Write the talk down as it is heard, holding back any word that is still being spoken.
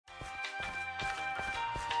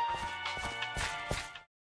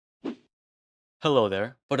Hello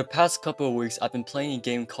there. For the past couple of weeks, I've been playing a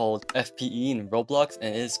game called FPE in Roblox,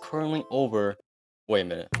 and it is currently over. Wait a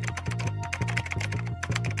minute.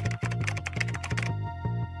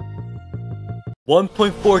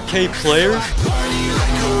 $1.4K players?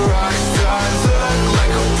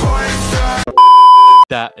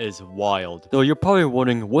 That is wild. Though you're probably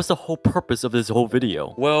wondering, what's the whole purpose of this whole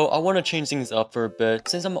video? Well, I want to change things up for a bit.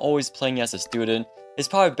 Since I'm always playing as a student, it's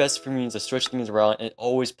probably best for me to switch things around and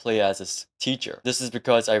always play as a teacher. This is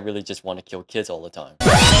because I really just want to kill kids all the time.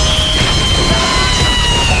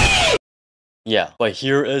 Yeah, but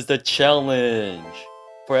here is the challenge.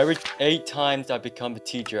 For every 8 times I become a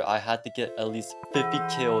teacher, I had to get at least 50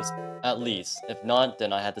 kills, at least. If not,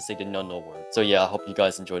 then I had to say the no word. So yeah, I hope you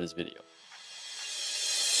guys enjoy this video.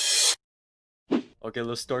 Okay,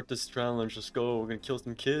 let's start this challenge. Let's go. We're gonna kill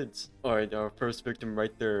some kids. Alright, our first victim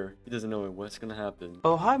right there. He doesn't know what's gonna happen.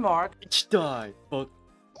 Oh, hi, Mark. Each die. Fuck.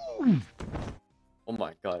 Oh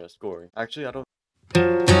my god, that's gory. Actually, I don't.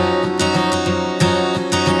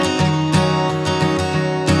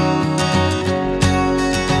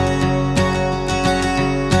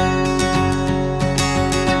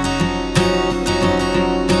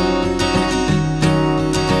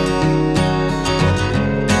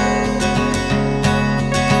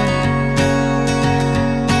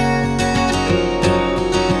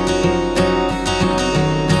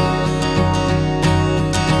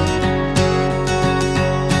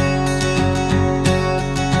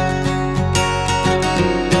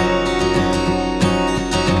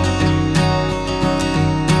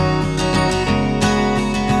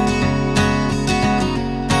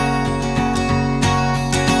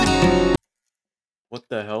 What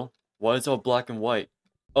the hell? Why is it all black and white?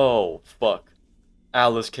 Oh, fuck.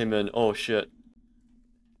 Alice came in. Oh, shit.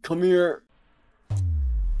 Come here.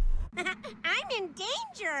 I'm in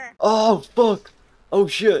danger. Oh, fuck. Oh,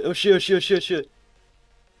 shit. Oh, shit. Oh, shit. Oh, shit. Shit.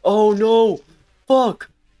 Oh, no. Fuck.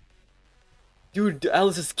 Dude,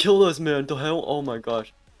 Alice has killed us, man. The hell? Oh, my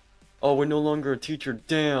gosh. Oh, we're no longer a teacher.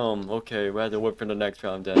 Damn. Okay, we have to wait for the next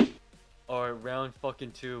round then. Alright, round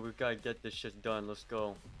fucking 2. We gotta get this shit done. Let's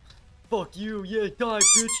go. Fuck you, yeah, die,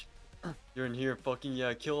 bitch! You're in here, fucking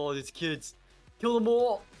yeah, kill all these kids. Kill them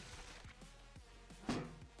all!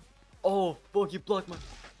 Oh, fuck, you blocked my...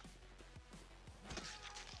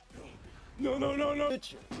 No,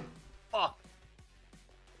 bitch! Fuck!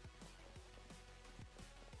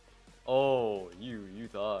 Oh, you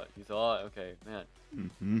thought, okay, man.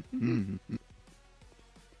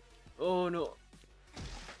 Oh, no.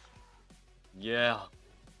 Yeah.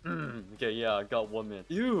 Okay, yeah, I got 1 minute.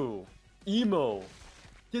 Ew! Emo!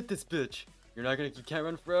 Get this bitch! You can't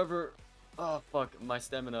run forever! Oh, fuck, my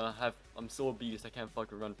stamina, I'm so obese, I can't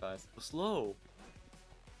fucking run fast. Slow!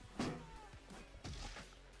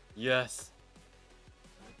 Yes!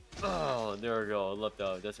 Oh, there we go, I love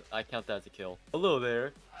that. I count that as a kill. Hello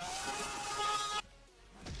there!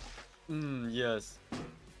 Yes.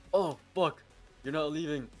 Oh, fuck! You're not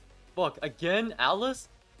leaving. Fuck, again? Alice?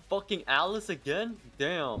 Fucking Alice again?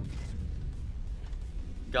 Damn.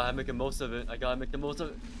 Gotta make the most of it. I gotta make the most of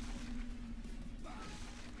it.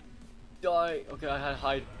 Die. Okay, I had to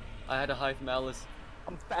hide. I had to hide from Alice.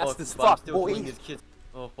 I'm fast as but I'm fuck, still boy. killing these kids.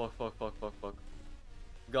 Oh, fuck.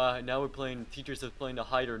 God, now we're playing, teachers are playing the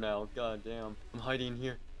hider now. God damn. I'm hiding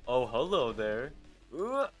here. Oh, hello there.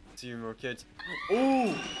 2 more kids.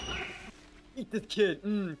 Oh! Eat this kid.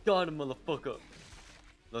 Got him, motherfucker.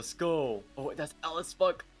 Let's go. Oh, that's Alice,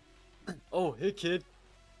 fuck. Oh, hey, kid.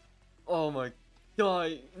 Oh my god.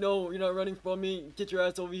 No, you're not running from me. Get your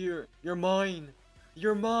ass over here. You're mine.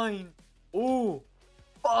 You're mine. Oh,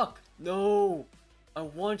 fuck. No. I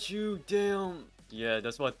want you. Damn. Yeah,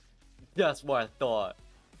 that's what I thought.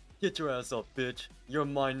 Get your ass up, bitch. You're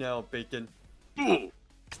mine now, bacon. The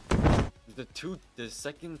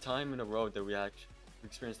second time in a row that we actually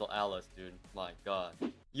experienced Alice, dude. My god.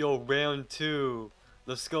 Yo, round 2.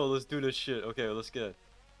 Let's go. Let's do this shit. Okay, let's get it.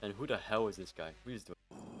 And who the hell is this guy? Please do it.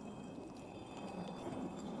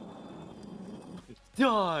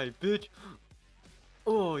 Die, bitch!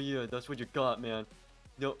 Oh yeah, that's what you got, man.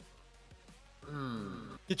 No.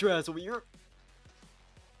 Get your ass over here.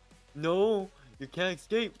 No, you can't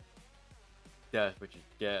escape. That's what you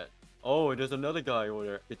get. Oh, there's another guy over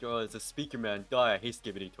there. Get your it's a speaker, man. Die. I hate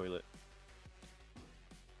skibidi toilet.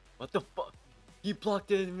 What the fuck? He blocked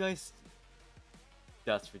it. Nice.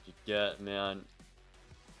 That's what you get, man.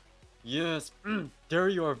 Yes, there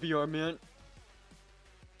you are, VR man.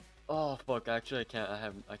 Oh fuck, actually I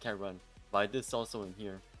can't run. But I did also in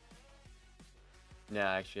here.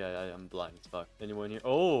 Nah, actually I'm blind as fuck. Anyone here?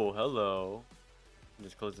 Oh, hello.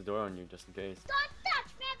 Just close the door on you just in case. Don't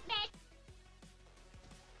touch me, bitch.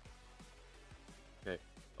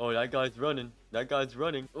 Oh, that guy's running. That guy's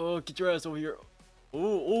running. Oh, get your ass over here.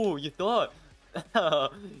 Oh, you thought.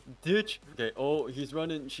 Ditch. Okay, oh, he's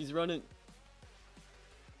running. She's running.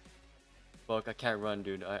 Fuck, I can't run,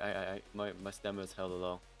 dude. My stamina is hella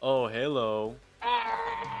low. Oh, hello.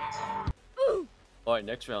 Alright,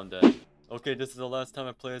 next round then. Okay, this is the last time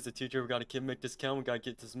I play as a teacher. We gotta make this count. We gotta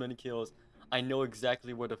get as many kills. I know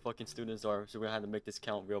exactly where the fucking students are, so we're gonna have to make this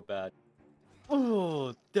count real bad.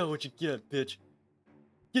 Oh, that's what you get, bitch.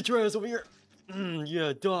 Get your ass over here.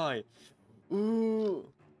 Yeah, die. Ooh.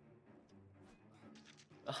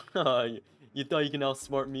 You thought you can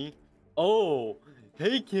outsmart me? Oh,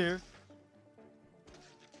 hey, Care.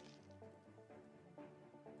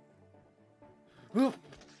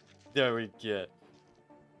 There we get.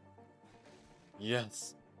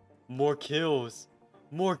 Yes. More kills.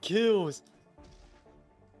 More kills.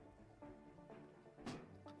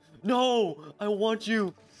 No! I want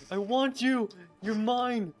you. I want you. You're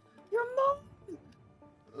mine. You're mine.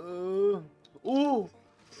 Oh.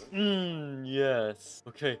 Yes.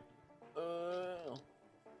 Okay.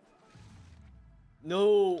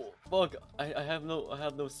 No. Fuck. I have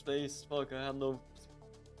no space. Fuck. I have no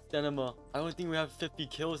stamina. I don't think we have 50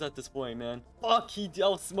 kills at this point, man. Fuck. He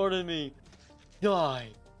outsmarted me. Die.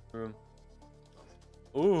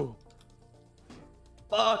 Ooh.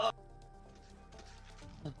 Fuck.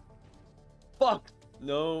 Fuck.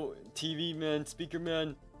 No. TV man. Speaker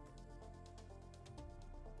man.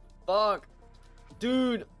 Fuck.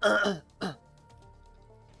 Dude. Fuck,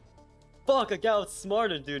 I got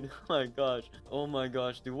outsmarted, dude. Oh my gosh. Oh my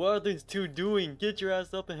gosh, dude. What are these two doing? Get your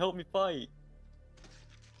ass up and help me fight.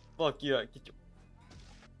 Fuck yeah. Get your...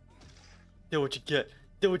 Do what you get.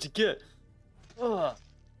 Do what you get. Ugh.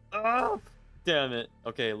 Ugh. Damn it.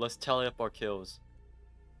 Okay, let's tally up our kills.